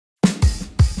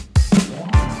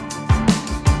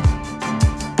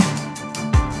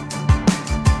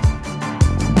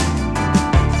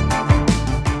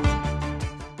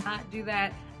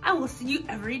I will see you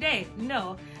every day.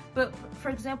 No. But for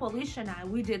example, Alicia and I,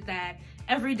 we did that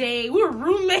every day. We were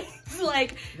roommates.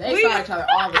 Like, they saw each other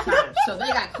all the time. So they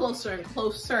got closer and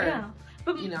closer. Yeah.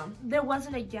 But you know, there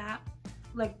wasn't a gap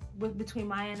like between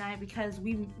Maya and I, because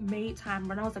we made time.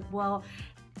 And I was like, well,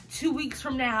 2 weeks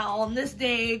from now on this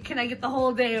day, can I get the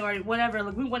whole day or whatever?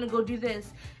 Like, we want to go do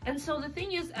this. And so the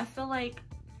thing is, I feel like,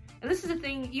 and this is the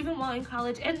thing, even while in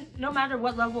college, and no matter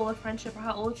what level of friendship or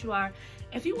how old you are,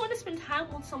 if you want to spend time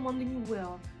with someone, then you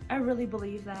will. I really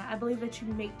believe that. I believe that you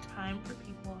make time for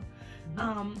people.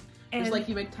 Mm-hmm. And it's like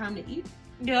you make time to eat.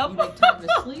 Yep. You make time to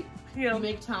sleep. Yep. You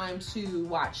make time to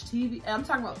watch TV. And I'm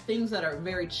talking about things that are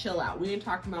very chill out. We ain't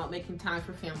talking about making time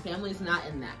for family. Family's not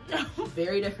in that.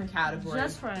 Very different category.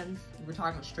 Just friends. We're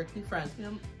talking strictly friends.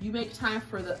 Yep. You make time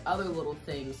for the other little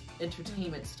things,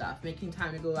 entertainment stuff, making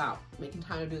time to go out, making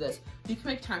time to do this. You can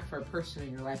make time for a person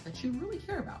in your life that you really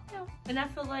care about. Yeah. And I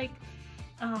feel like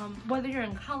whether you're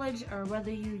in college or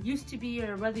whether you used to be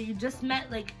or whether you just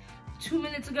met like 2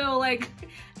 minutes ago, like,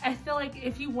 I feel like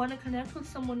if you want to connect with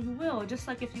someone, you will. Just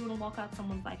like if you want to walk out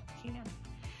someone's life, you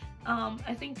can.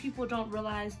 I think people don't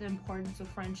realize the importance of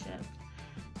friendship.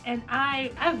 And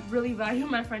I really value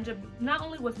my friendship, not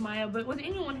only with Maya, but with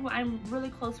anyone who I'm really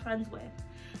close friends with.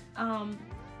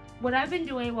 What I've been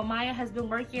doing, while Maya has been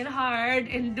working hard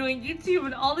and doing YouTube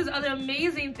and all these other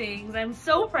amazing things, I'm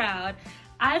so proud.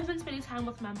 I've been spending time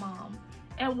with my mom.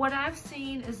 And what I've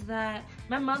seen is that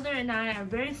my mother and I are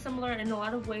very similar in a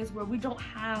lot of ways, where we don't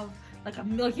have like you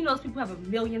know, those people have a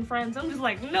million friends. I'm just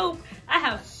like, nope, I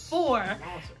have 4,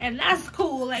 and that's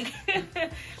cool. Like,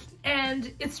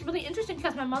 and it's really interesting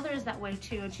because my mother is that way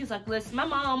too. And she's like, listen, my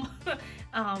mom,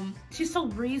 she's so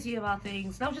breezy about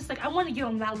things. And I was just like, I want to get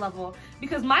on that level,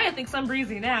 because Maya thinks I'm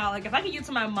breezy now. Like, if I could get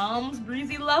to my mom's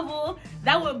breezy level,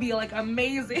 that would be like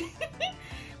amazing.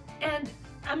 And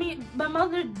I mean, my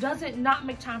mother doesn't not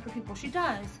make time for people. She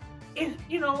does. If,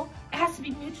 you know, it has to be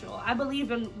mutual. I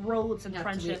believe in roads and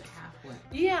friendships.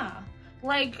 Yeah.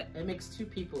 Like, it makes 2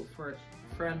 people for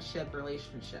friendship,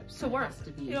 relationships. To work. It has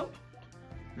to be yep.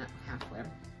 not halfway.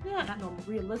 Yeah, not normal,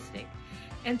 realistic.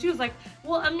 And she was like,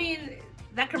 well, I mean,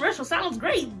 that commercial sounds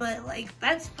great, but like,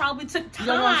 that's probably took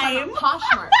time. You know,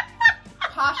 Poshmark.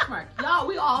 Poshmark. Y'all,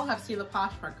 we all have seen the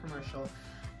Poshmark commercial.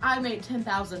 I made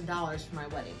 $10,000 for my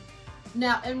wedding.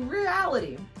 Now, in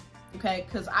reality, okay,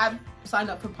 because I've signed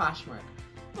up for Poshmark,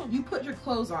 you put your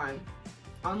clothes on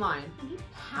online,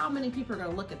 how many people are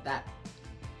going to look at that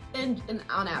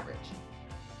on average?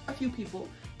 A few people,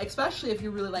 especially if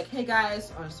you're really like, hey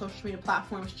guys, on social media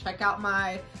platforms, check out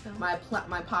my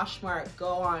Poshmark,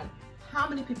 go on. How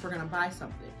many people are going to buy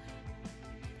something?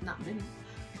 Not many.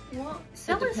 Well,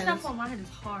 selling stuff online is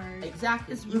hard.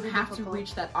 Exactly. It's really you have difficult to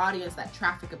reach that audience, that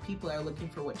traffic of people that are looking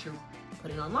for what you're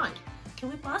putting online. Can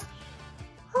we pause?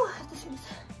 Oh, this is...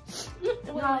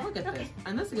 No, look at this.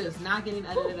 And this is not getting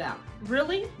edited out.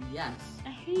 Really? Yes.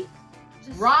 I hate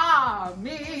just... The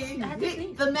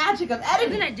magic of editing.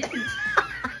 And then I didn't.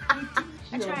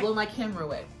 You're gonna blow my camera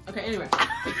away. Okay, anyway.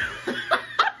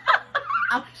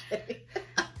 I'm kidding.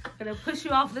 I'm gonna push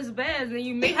you off this bed, and then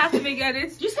you may have to make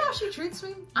edits. Do you see how she treats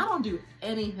me? I don't do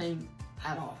anything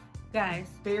at all. Guys,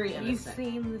 very innocent.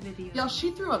 You've seen the video. Y'all,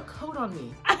 she threw a coat on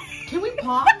me. Can we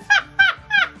pause?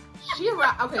 She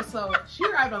arrived. Okay, so she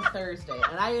arrived on Thursday,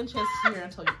 and I didn't chance to see her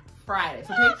until Friday.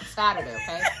 So today's Saturday,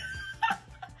 okay?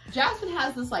 Jasmine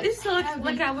has this like. It's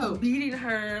like I was beating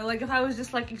her. Like if I was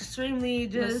just like extremely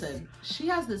just. Listen, she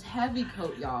has this heavy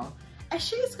coat, y'all, and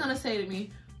she's gonna say to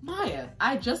me, Maya,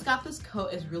 I just got this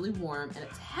coat. It's really warm and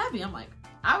it's heavy. I'm like,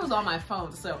 I was on my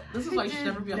phone, so this is why you should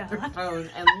never be on your phone,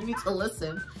 and you need to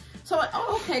listen. So I'm like,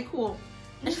 oh, okay, cool.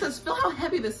 And she says, feel how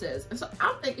heavy this is. And so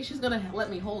I'm thinking she's gonna let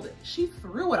me hold it. She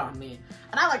threw it on me.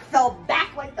 And I like fell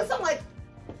back like this. I'm like,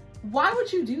 why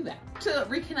would you do that? To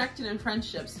reconnecting in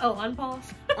friendships. Oh,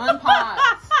 unpause? Unpause.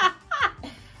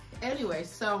 Anyway,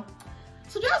 so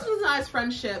Jasmine and I's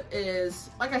friendship is,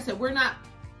 like I said,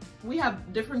 we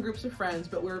have different groups of friends,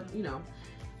 but we're, you know,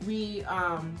 we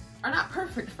are not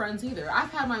perfect friends either. I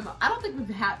don't think we've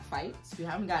had fights. We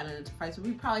haven't gotten into fights, but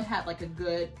we probably had like a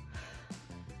good,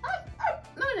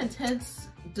 not an intense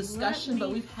discussion,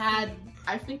 but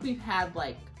I think we've had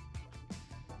like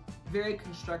very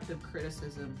constructive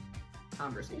criticism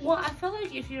conversations. Well, I feel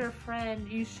like if you're a friend,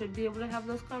 you should be able to have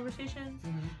those conversations.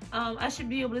 I should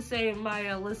be able to say,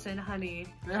 Maya, listen, honey,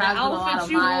 the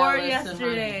outfit you wore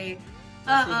yesterday,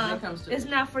 it's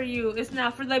not for you. It's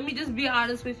not for, let me just be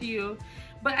honest with you.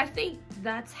 But I think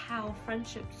that's how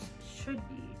friendships should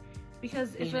be.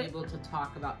 Because being able to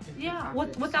talk about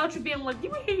without you being like,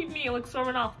 you hate me, like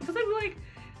storming off. Because I'd be like,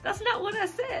 that's not what I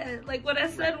said. Like what I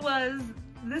said was,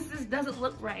 this doesn't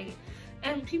look right.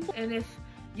 And if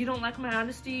you don't like my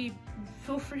honesty,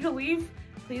 feel free to leave.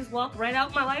 Please walk right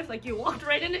out my life like you walked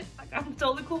right in it. Like, I'm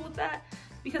totally cool with that,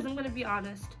 because I'm gonna be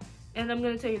honest and I'm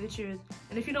gonna tell you the truth.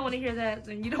 And if you don't want to hear that,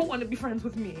 then you don't want to be friends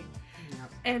with me.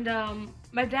 Yep. And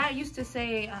my dad used to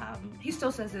say, he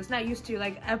still says this, not used to,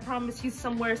 like, I promise he's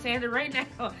somewhere saying it right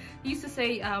now. He used to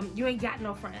say, you ain't got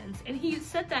no friends. And he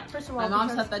said that, first of all, my mom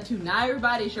said that too. Not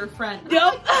everybody's your friend.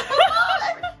 Yep.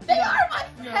 They are my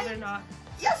friends. No, they're not.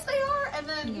 Yes, they are. And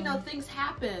then, you know, things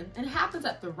happen. And it happens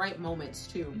at the right moments,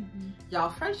 too. Mm-hmm. Y'all,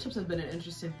 friendships have been an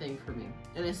interesting thing for me.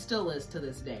 And it still is to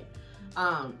this day.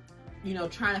 You know,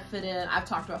 trying to fit in. I've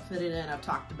talked about fitting in. I've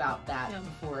talked about that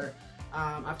before.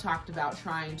 I've talked about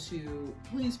trying to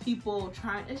please people.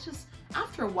 It's just,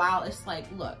 after a while, it's like,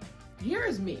 look, here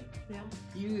is me. Yeah.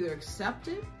 You either accept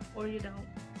it or you don't.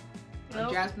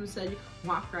 Like Jasmine said, you can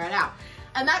walk right out.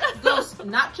 And that goes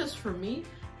not just for me,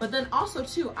 but then also,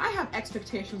 too, I have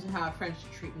expectations of how a friend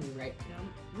should treat me, right? Yeah.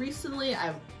 Recently,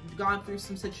 I've gone through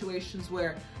some situations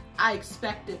where I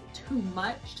expected too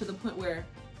much to the point where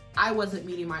I wasn't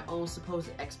meeting my own supposed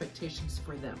expectations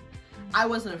for them. I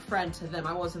wasn't a friend to them.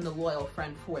 I wasn't a loyal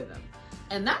friend for them.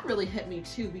 And that really hit me,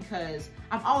 too, because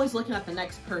I'm always looking at the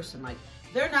next person. Like,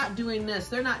 they're not doing this,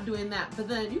 they're not doing that. But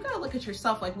then you gotta look at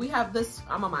yourself. Like, we have this,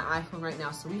 I'm on my iPhone right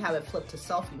now, so we have it flipped to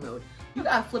selfie mode. You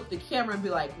gotta flip the camera and be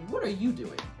like, what are you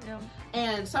doing? Yeah.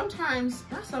 And sometimes,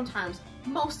 not sometimes,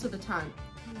 most of the time,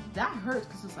 that hurts,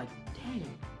 because it's like,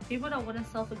 dang. People don't want to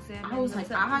self-examine. I was like,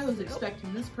 I was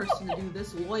expecting this person to do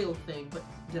this loyal thing, but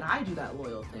did I do that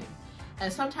loyal thing?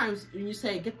 And sometimes when you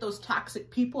say, get those toxic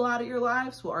people out of your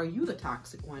lives, well, are you the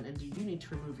toxic one? And do you need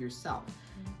to remove yourself?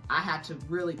 I had to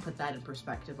really put that in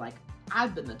perspective. Like,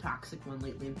 I've been the toxic one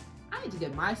lately. I need to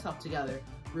get myself together,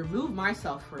 remove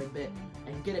myself for a bit,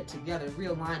 and get it together,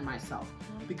 realign myself.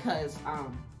 Because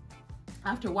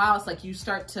after a while, it's like you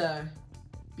start to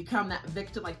become that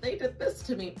victim. Like, they did this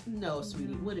to me. No,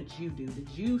 sweetie, what did you do? Did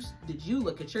you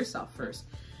look at yourself first?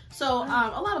 So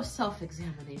a lot of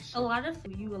self-examination. A lot of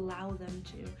you allow them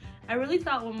to. I really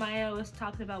thought when Maya was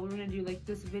talking about we were gonna do like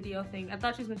this video thing, I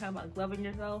thought she was gonna talk about like, loving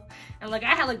yourself, and like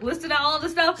I had like listed out all the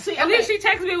stuff. See, and then she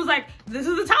texted me and was like, "This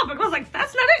is the topic." I was like,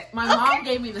 "That's not it." My mom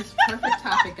gave me this perfect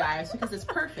topic, guys, because it's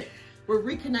perfect. We're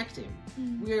reconnecting.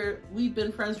 We've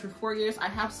been friends for 4 years. I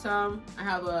have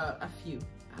a few.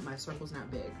 My circle's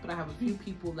not big, but I have a few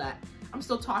people that I'm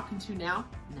still talking to now.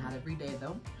 Not every day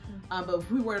though. But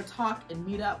if we were to talk and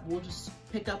meet up, we'll just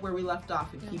pick up where we left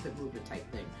off and keep it moving type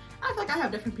thing. I feel like I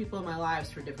have different people in my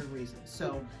lives for different reasons.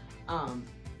 So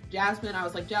Jasmine, I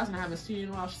was like, Jasmine, I haven't seen you in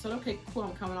a while. She said, okay, cool,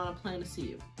 I'm coming on a plane to see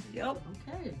you. Yep.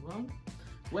 Okay, well,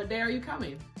 what day are you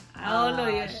coming? I don't know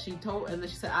yet. And then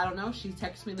she said, I don't know. She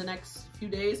texted me the next few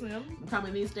days. Yep. I'm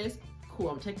coming these days. Cool,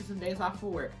 I'm taking some days off for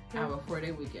work. I have a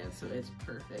 4-day weekend, so it's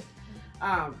perfect.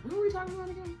 What were we talking about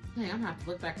again? Hey, I'm gonna have to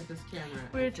look back at this camera.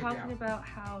 We were talking about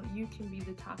how you can be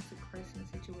the toxic person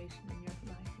situation in your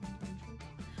life and friendship.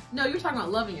 No, you were talking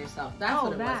about loving yourself. That's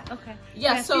what it was. Okay.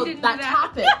 Yeah, yes, so that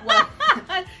topic was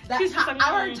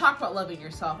I already talked about loving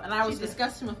yourself, and I was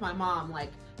discussing with my mom,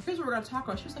 like, here's what we're gonna talk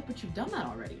about. She was like, but you've done that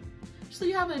already. So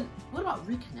you haven't, what about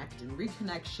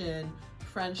reconnection,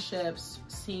 friendships,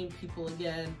 seeing people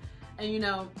again? And you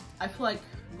know, I feel like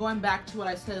going back to what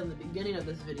I said in the beginning of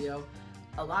this video,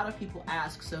 a lot of people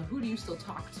ask, so who do you still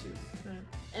talk to? Right.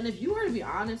 And if you were to be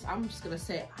honest, I'm just gonna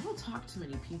say, I don't talk to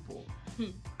many people.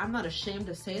 I'm not ashamed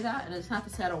to say that, and it's not to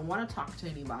say I don't want to talk to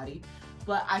anybody,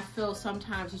 but I feel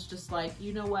sometimes it's just like,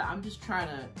 you know what, I'm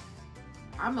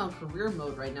on career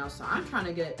mode right now, so I'm trying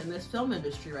to get in this film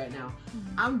industry right now.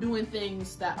 I'm doing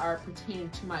things that are pertaining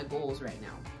to my goals right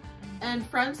now. And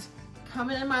friends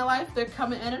coming in my life, they're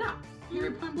coming in and out.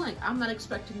 Period, point blank. I'm not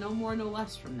expecting no more, no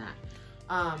less from that.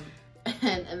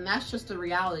 And that's just the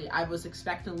reality. I was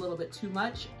expecting a little bit too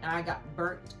much, and I got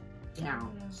burnt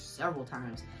down several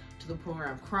times to the point where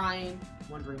I'm crying,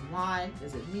 wondering why,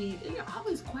 is it me? And, you know, all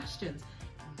these questions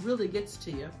really gets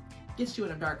you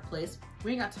in a dark place.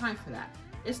 We ain't got time for that.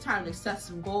 It's time to set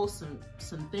some goals,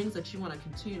 some things that you want to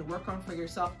continue to work on for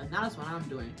yourself, and that is what I'm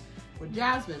doing. With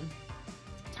Jasmine,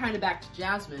 tying it back to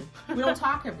Jasmine, we don't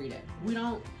talk every day. We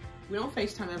don't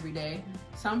FaceTime every day.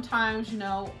 Sometimes, you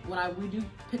know, when we do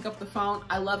pick up the phone,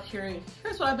 I love hearing,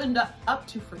 here's what I've been up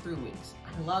to for 3 weeks.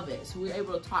 I love it. So we're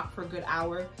able to talk for a good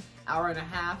hour and a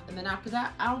half, and then after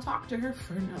that, I don't talk to her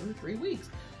for another 3 weeks.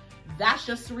 That's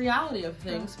just the reality of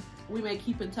things. We may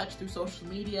keep in touch through social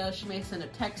media. She may send a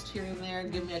text here and there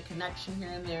and give me a connection here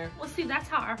and there. Well, see, that's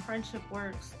how our friendship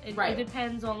works. It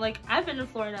depends on, like, I've been in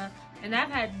Florida and I've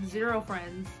had 0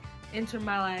 friends enter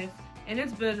my life. and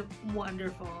it's been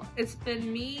wonderful. It's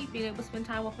been me being able to spend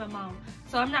time with my mom.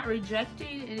 So I'm not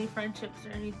rejecting any friendships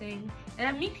or anything, and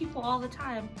I meet people all the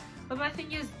time. But my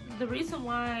thing is, the reason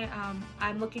why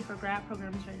I'm looking for grad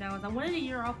programs right now is I wanted a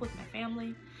year off with my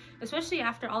family, especially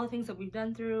after all the things that we've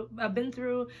been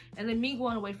through, and then me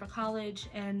going away for college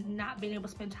and not being able to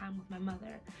spend time with my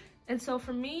mother. And so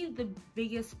for me, the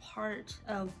biggest part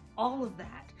of all of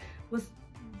that was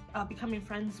becoming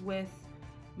friends with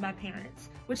my parents,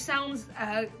 which sounds,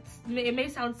 it may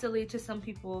sound silly to some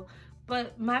people,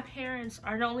 but my parents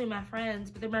are not only my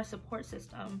friends, but they're my support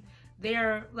system.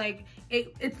 They're like,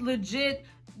 it's legit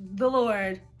the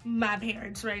Lord, my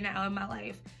parents right now in my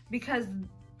life, because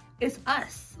it's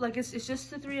us. Like, it's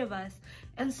just the three of us.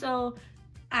 And so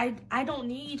I don't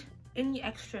need any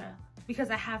extra because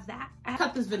I have that.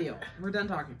 Cut this video. We're done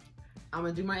talking. I'm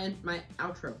gonna do my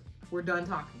outro. We're done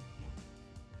talking.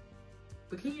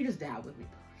 But can you just dab with me?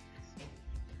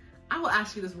 I will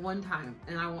ask you this one time,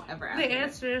 and I won't ever ask you. The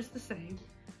answer is the same.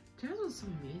 Jasmine's so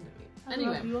mean to me. I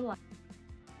Anyway. love you a lot.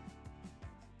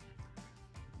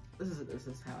 This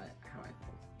is how I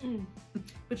feel.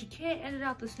 But you can't edit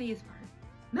out the sneeze part.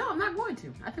 No, I'm not going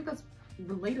to. I think that's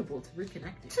relatable to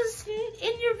reconnecting. To sneeze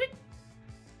in your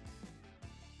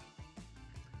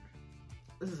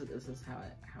This is how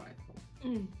I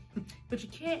feel. But you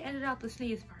can't edit out the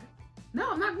sneeze part.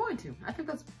 No, I'm not going to. I think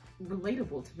that's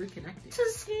relatable to reconnecting.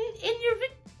 To sneeze in your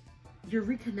You're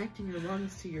reconnecting your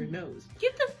lungs to your nose.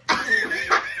 Get the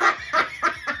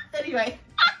Anyway,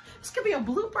 this could be a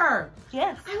blooper.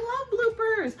 Yes. I love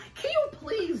bloopers. Can you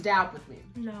please dab with me?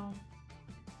 No.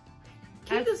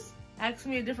 Can you just ask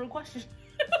me a different question?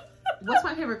 What's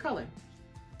my favorite color?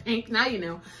 Pink. Now you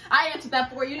know. I answered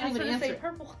that for you. You didn't even answer. Say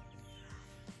purple.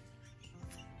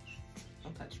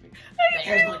 Don't touch me. The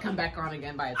hair's gonna come back on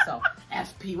again by itself.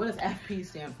 FP. What does FP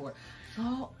stand for?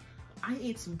 So, I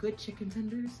ate some good chicken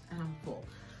tenders and I'm full.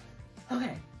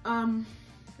 Okay.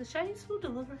 Does Chinese food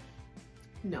deliver?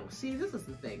 No. See, this is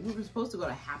the thing. We were supposed to go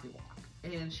to Happy Walk,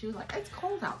 and she was like, "It's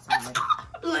cold outside."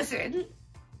 Listen.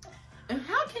 And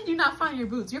how can you not find your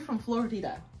boots? You're from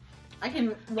Florida. I can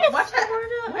watch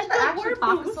that. Watch the actual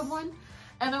talk to someone,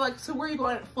 and they're like, "So where are you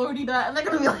going? Florida?" And they're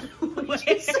gonna be like, "What did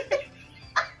you say?"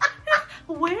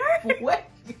 Where? Where are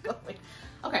you going?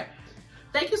 Okay.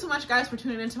 Thank you so much, guys, for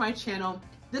tuning into my channel.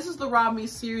 This is the Raw Me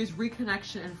series,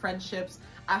 Reconnection and Friendships.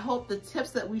 I hope the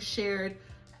tips that we shared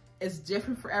is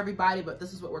different for everybody, but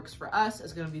this is what works for us.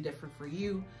 It's going to be different for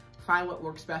you. Find what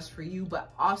works best for you,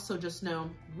 but also just know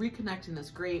reconnecting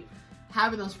is great.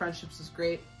 Having those friendships is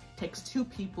great. It takes two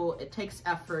people. It takes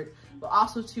effort, but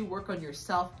also to work on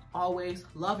yourself always.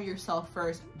 Love yourself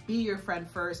first. Be your friend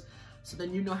first, so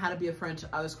then you know how to be a friend to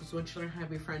others, because once you learn how to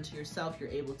be a friend to yourself, you're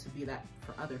able to be that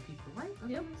for other people, right?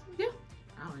 Yep. Yeah.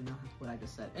 I don't even know what I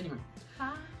just said. Anyway.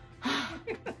 Hi.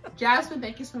 Jasmine,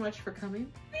 thank you so much for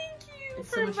coming. Thank you It's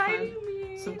for so much fun. inviting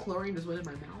me. Some chlorine just went in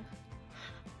my mouth.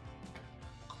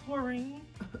 Chlorine.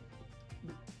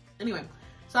 Anyway,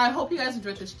 so I hope you guys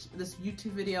enjoyed this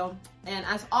YouTube video. And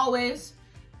as always,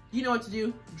 you know what to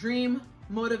do. Dream,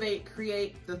 motivate,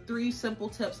 create. The 3 simple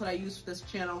tips that I use for this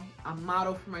channel. A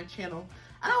motto for my channel.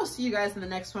 And I will see you guys in the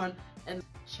next one. And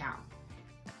ciao.